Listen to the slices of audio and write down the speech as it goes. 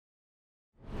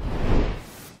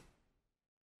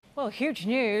Well, huge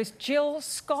news. Jill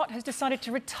Scott has decided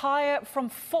to retire from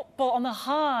football on the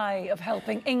high of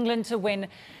helping England to win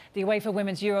the UEFA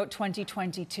Women's Euro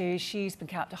 2022. She's been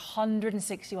capped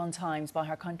 161 times by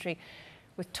her country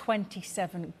with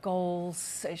 27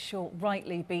 goals. She'll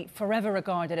rightly be forever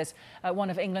regarded as one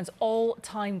of England's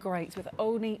all-time greats, with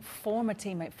only former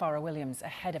teammate Farrah Williams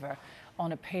ahead of her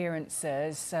on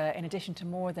appearances. In addition to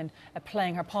more than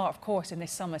playing her part, of course, in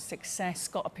this summer's success,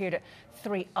 Scott appeared at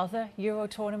 3 other Euro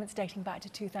tournaments dating back to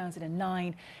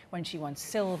 2009 when she won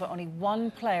silver. Only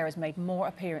one player has made more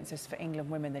appearances for England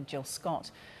women than Jill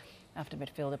Scott. After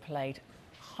midfielder played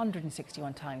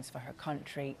 161 times for her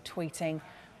country, tweeting,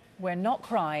 "We're not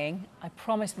crying. I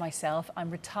promised myself I'm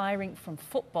retiring from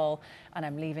football and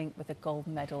I'm leaving with a gold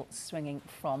medal swinging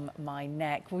from my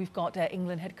neck." We've got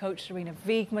England head coach Sarina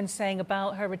Wiegman saying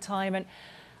about her retirement,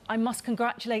 "I must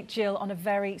congratulate Jill on a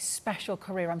very special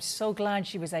career. I'm so glad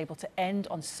she was able to end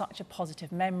on such a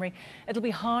positive memory. It'll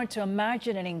be hard to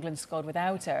imagine an England squad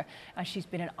without her, as she's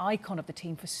been an icon of the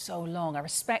team for so long. I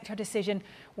respect her decision.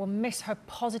 We'll miss her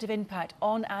positive impact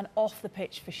on and off the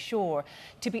pitch for sure.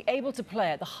 To be able to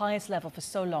play at the highest level for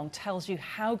so long tells you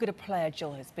how good a player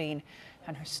Jill has been,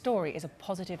 and her story is a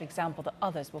positive example that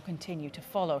others will continue to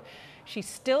follow. She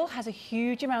still has a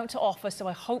huge amount to offer, so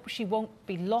I hope she won't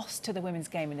be lost to the women's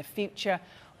game in the future,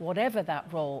 whatever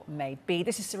that role may be."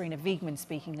 This is Sarina Wiegman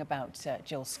speaking about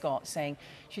Jill Scott, saying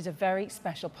she's a very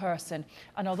special person,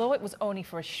 and although it was only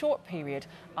for a short period,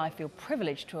 I feel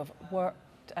privileged to have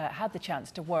had the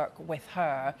chance to work with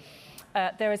her.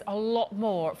 There is a lot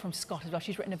more from Scott as well.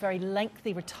 She's written a very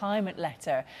lengthy retirement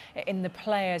letter in the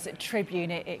Players'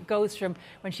 Tribune. It goes from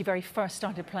when she very first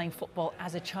started playing football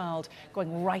as a child,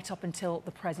 going right up until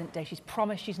the present day. She's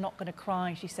promised she's not going to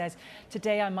cry. She says,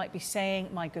 "Today I might be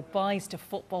saying my goodbyes to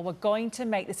football. We're going to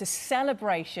make this a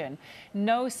celebration.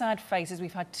 No sad faces.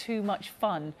 We've had too much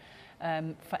fun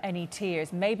for any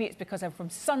tears. Maybe it's because I'm from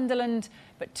Sunderland,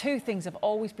 but two things have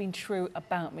always been true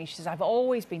about me." She says, "I've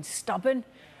always been stubborn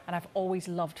and I've always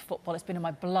loved football. It's been in my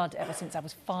blood ever since I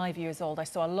was 5 years old. I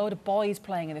saw a load of boys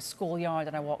playing in the schoolyard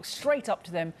and I walked straight up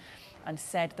to them and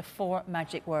said the 4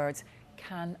 magic words,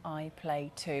 'Can I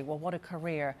play too?'" Well, what a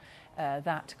career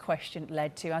that question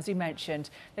led to. As you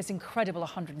mentioned, this incredible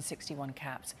 161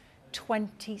 caps,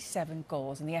 27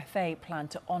 goals, and the FA plan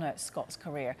to honour Scott's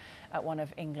career at one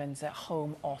of England's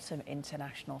home autumn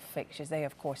international fixtures. They,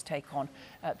 of course, take on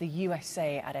the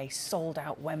USA at a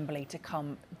sold-out Wembley to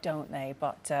come, don't they?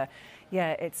 But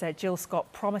yeah, it's Jill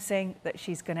Scott promising that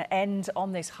she's going to end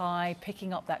on this high,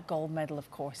 picking up that gold medal,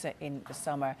 of course, in the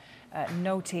summer.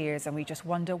 No tears, and we just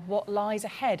wonder what lies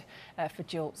ahead for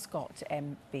Jill Scott,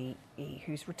 MBE,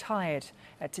 who's retired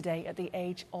today at the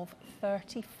age of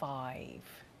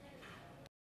 35.